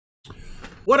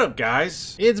What up,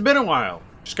 guys? It's been a while.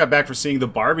 Just got back from seeing the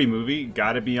Barbie movie.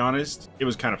 Gotta be honest, it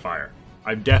was kind of fire.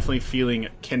 I'm definitely feeling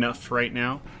knuff right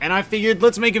now, and I figured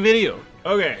let's make a video.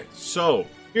 Okay, so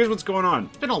here's what's going on.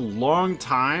 It's been a long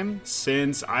time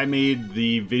since I made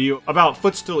the video about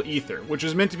footstool aether, which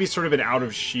was meant to be sort of an out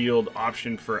of shield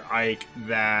option for Ike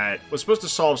that was supposed to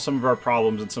solve some of our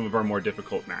problems and some of our more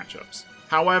difficult matchups.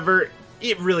 However,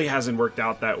 it really hasn't worked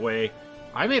out that way.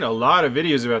 I made a lot of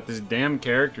videos about this damn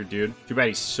character, dude. Too bad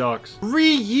he sucks.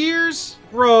 3 years?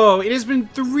 Bro, it has been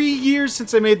 3 years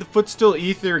since I made the footstool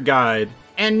aether guide,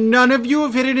 and none of you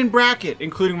have hit it in bracket,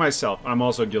 including myself. I'm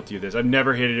also guilty of this. I've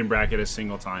never hit it in bracket a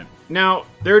single time. Now,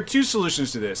 there are two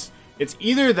solutions to this. It's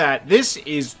either that this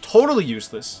is totally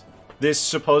useless, this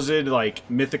supposed, like,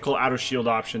 mythical out of shield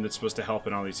option that's supposed to help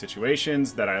in all these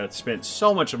situations that I spent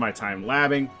so much of my time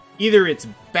labbing. Either it's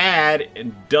bad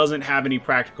and doesn't have any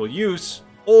practical use,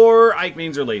 or Ike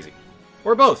mains are lazy.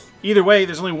 Or both. Either way,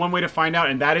 there's only one way to find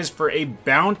out, and that is for a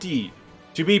bounty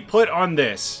to be put on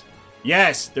this.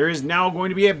 Yes, there is now going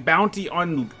to be a bounty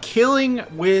on killing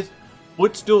with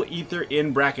footstool aether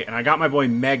in bracket. And I got my boy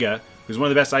Mega, who's one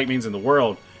of the best Ike mains in the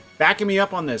world, backing me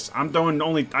up on this. I'm throwing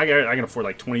only, I can afford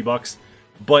like 20 bucks.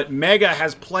 But Mega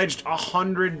has pledged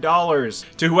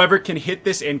 $100 to whoever can hit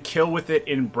this and kill with it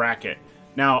in bracket.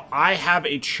 Now, I have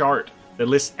a chart that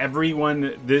lists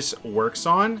everyone this works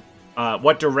on,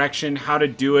 what direction, how to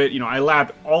do it. You know, I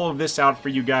labbed all of this out for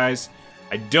you guys.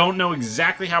 I don't know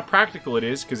exactly how practical it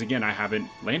is, because again, I haven't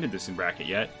landed this in bracket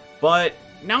yet. But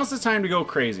now's the time to go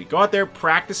crazy. Go out there,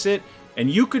 practice it, and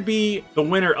you could be the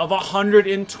winner of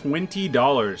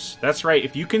 $120. That's right,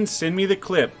 if you can send me the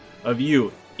clip of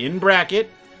you in bracket,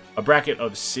 a bracket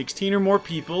of 16 or more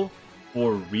people,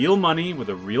 for real money with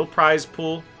a real prize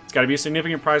pool. It's got to be a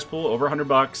significant prize pool, over 100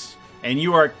 bucks. And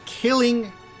you are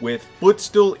killing with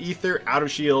footstool aether out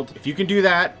of shield. If you can do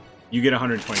that, you get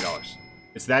 $120.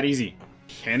 It's that easy.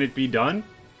 Can it be done?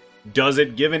 Does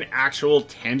it give an actual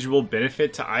tangible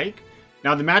benefit to Ike?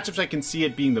 Now, the matchups I can see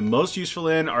it being the most useful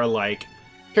in are like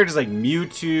characters like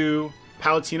Mewtwo,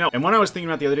 Palutena, and one I was thinking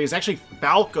about the other day is actually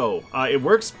Falco. It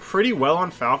works pretty well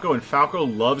on Falco, and Falco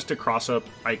loves to cross up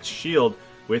Ike's shield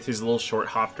with his little short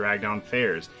hop drag down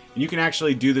fairs. And you can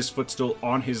actually do this footstool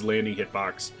on his landing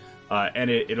hitbox, and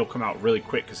it'll come out really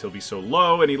quick because he'll be so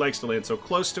low and he likes to land so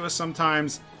close to us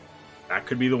sometimes. That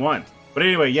could be the one. But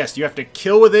anyway, yes, you have to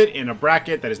kill with it in a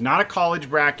bracket that is not a college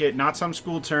bracket, not some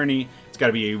school tourney. It's got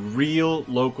to be a real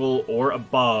local or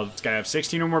above. It's got to have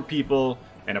 16 or more people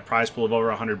and a prize pool of over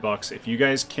 100 bucks. If you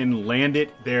guys can land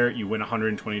it there, you win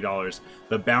 $120.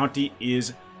 The bounty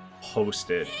is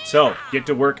posted. So get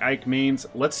to work, Ike mains.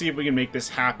 Let's see if we can make this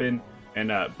happen and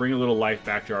bring a little life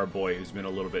back to our boy who's been a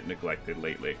little bit neglected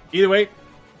lately. Either way,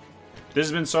 this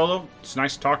has been Solo. It's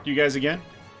nice to talk to you guys again.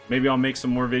 Maybe I'll make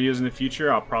some more videos in the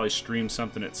future. I'll probably stream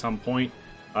something at some point.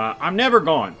 I'm never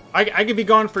gone. I could be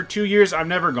gone for 2 years. I'm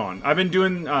never gone. I've been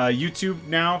doing YouTube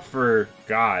now for,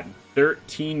 God,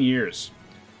 13 years.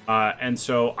 And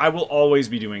so I will always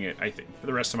be doing it, I think, for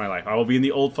the rest of my life. I will be in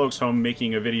the old folks' home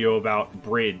making a video about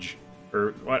Bridge.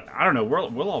 Or what? I don't know.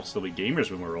 We'll all still be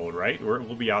gamers when we're old, right?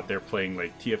 We'll be out there playing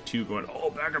like TF2 going, oh,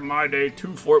 back in my day,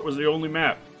 2 Fort was the only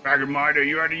map. Back in my day,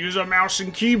 you had to use a mouse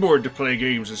and keyboard to play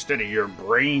games instead of your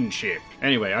brain chip.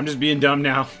 Anyway, I'm just being dumb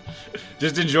now.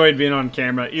 Just enjoyed being on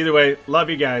camera. Either way, love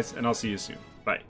you guys, and I'll see you soon.